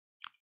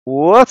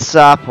What's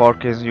up,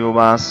 orcs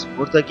humans?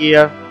 Murta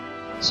here.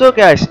 So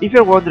guys, if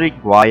you're wondering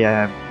why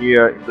I am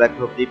here in Black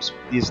Ops Deeps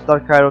with these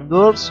Dark Iron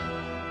Dwarfs,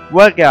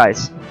 well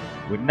guys,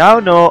 we now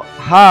know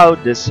how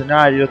the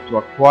scenario to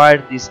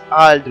acquire this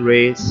Alt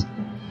race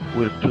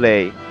will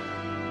play.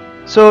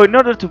 So in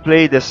order to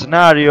play the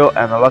scenario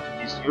and unlock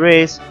this new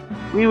race,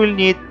 we will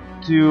need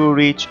to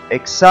reach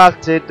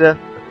Exalted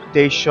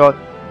reputation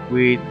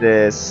with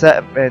the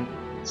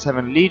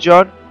 7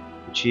 Legion,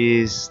 which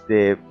is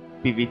the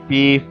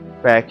PvP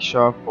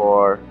faction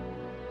for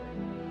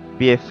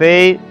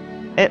BFA,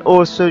 and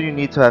also you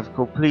need to have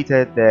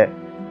completed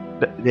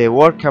the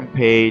war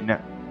campaign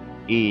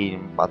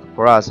in Battle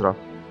for Azeroth.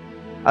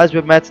 As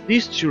we met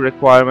these two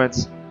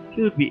requirements,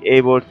 you will be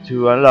able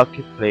to unlock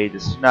and play the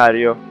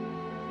scenario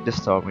in the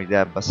Stormwind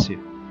Embassy.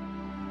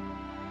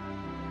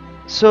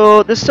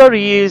 So the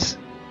story is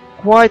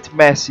quite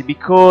messy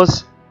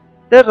because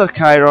the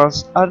Dark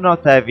Irons are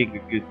not having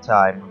a good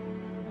time.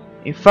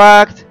 In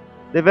fact,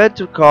 the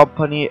venture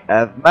company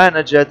have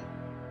managed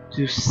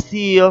to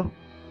steal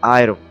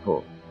Iron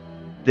Core,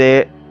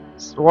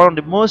 one of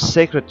the most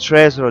sacred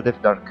treasures of the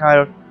Dark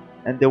Iron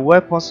and the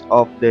weapons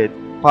of the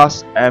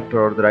past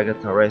Emperor Dragon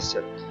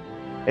Taresian.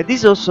 And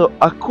this is also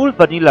a cool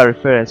vanilla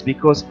reference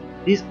because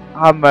this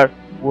hammer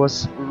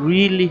was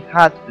really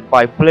hunted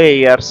by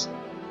players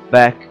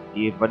back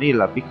in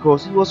vanilla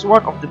because it was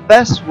one of the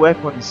best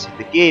weapons in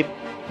the game,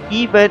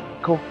 even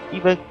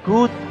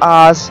good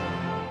as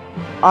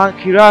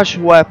anti-rush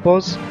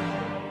weapons,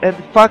 and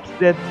the fact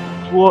that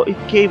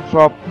it came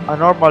from a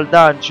normal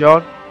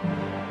dungeon,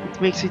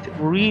 it makes it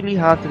really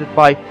hunted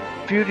by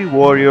fury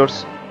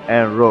warriors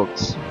and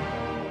rogues.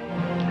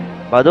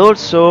 But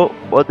also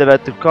what the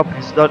Venture Company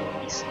has done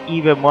is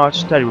even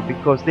much terrible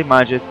because they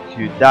managed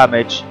to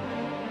damage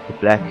the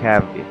Black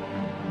Anvil.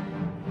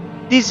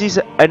 This is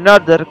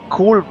another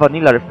cool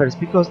vanilla reference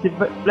because the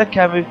Black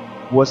Anvil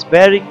was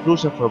very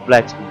crucial for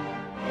blacksmith,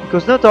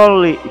 because not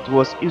only it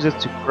was used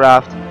to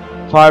craft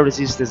fire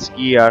resistance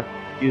gear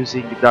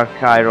using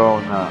Dark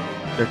Iron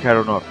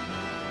ore,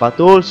 but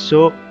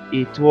also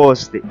it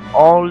was the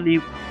only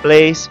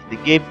place in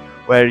the game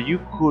where you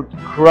could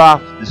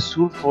craft the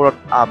sulfur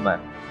hammer.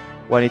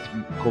 When it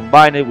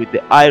combined with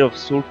the Iron of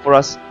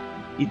Sulphurous,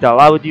 it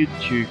allowed you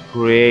to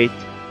create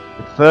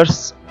the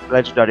first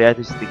legendary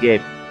items in the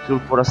game,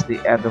 Sulphurous, the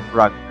End of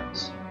Ragnarok.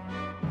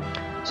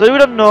 So we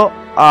don't know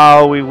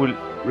how we will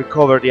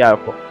recover the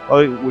Iron Core, or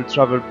we will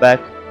travel back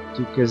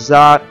to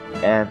Kazan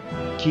and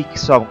kick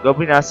some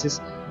goblin asses,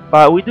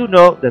 but we do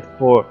know that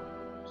for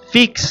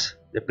fix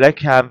the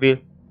Black Anvil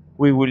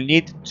we will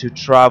need to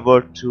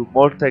travel to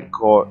Molten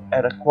Core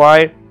and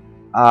acquire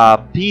a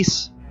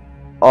piece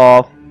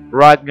of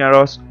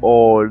Ragnarok's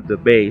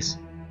old base,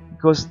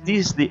 because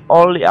this is the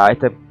only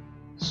item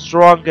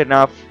strong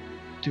enough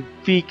to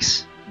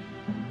fix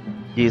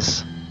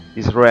this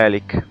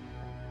relic.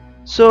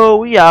 So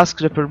we ask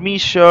the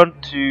permission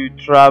to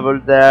travel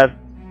there,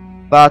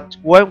 but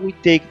when we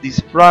take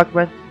this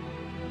fragment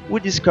we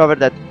discover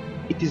that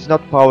it is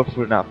not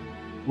powerful enough.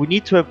 We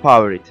need to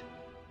empower it,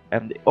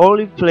 and the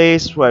only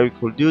place where we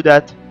could do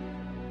that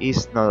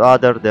is none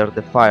other than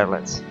the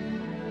Firelands.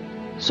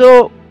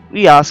 So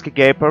we ask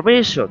again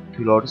permission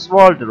to Lord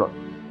Smolderon,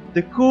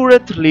 the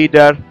current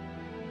leader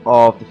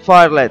of the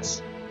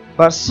Firelands,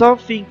 but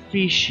something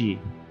fishy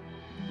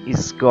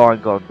is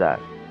going on there.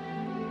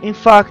 In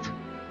fact,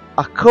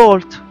 a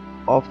cult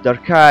of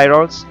Dark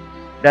Irons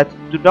that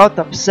do not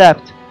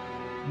accept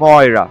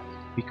Moira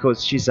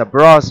because she's a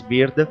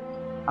Bronzebeard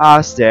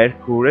as their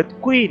current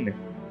queen,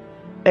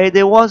 and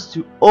they want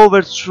to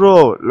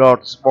overthrow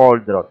Lord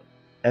Smolderon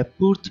and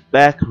put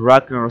back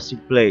Ragnarok in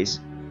place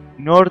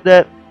in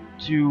order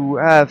to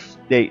have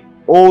the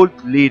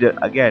old leader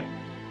again.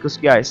 Because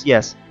guys,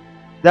 yes,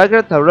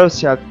 Dragon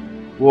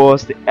Taresian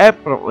was the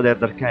emperor of the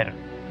Dark Iron,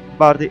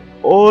 but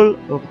all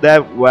of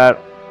them were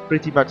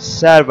pretty much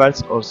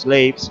servants or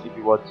slaves, if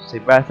you want to say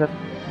better,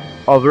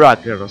 of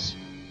Ragnarok.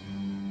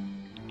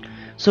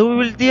 So we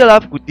will deal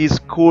up with these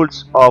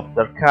cults of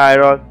Dark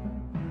Iron.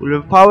 We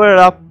will power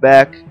up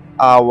back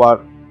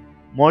our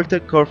Molten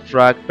Core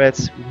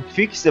fragments, we will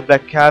fix the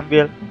Black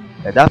Anvil,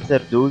 and after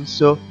doing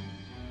so,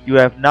 you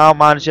have now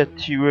managed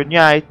to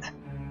unite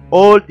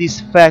all these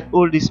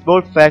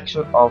small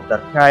factions of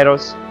Dark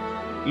Irons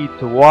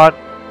into one,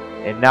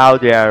 and now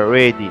they are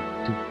ready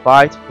to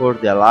fight for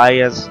the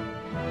Alliance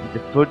in the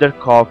further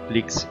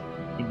conflicts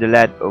in the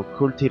land of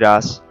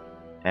Kultiras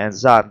and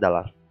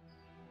Zandalar.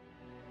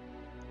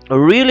 A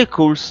really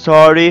cool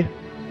story,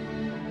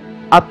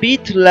 a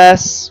bit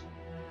less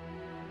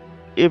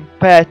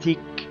empathic,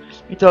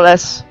 a bit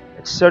less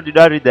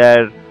extraordinary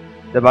than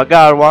the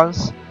Magar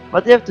ones,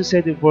 but I have to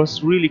say that it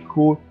was really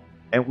cool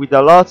and with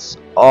a lot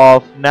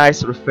of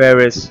nice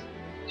reference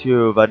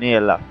to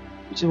vanilla,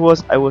 which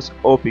I was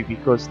hoping,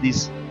 because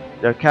these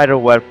Dark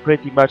Iron were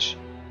pretty much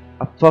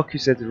a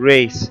focused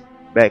race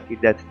back in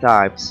that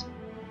times.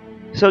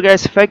 So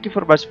guys, thank you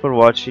very much for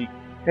watching,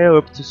 and I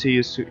hope to see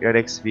you soon in the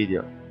next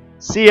video.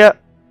 See ya!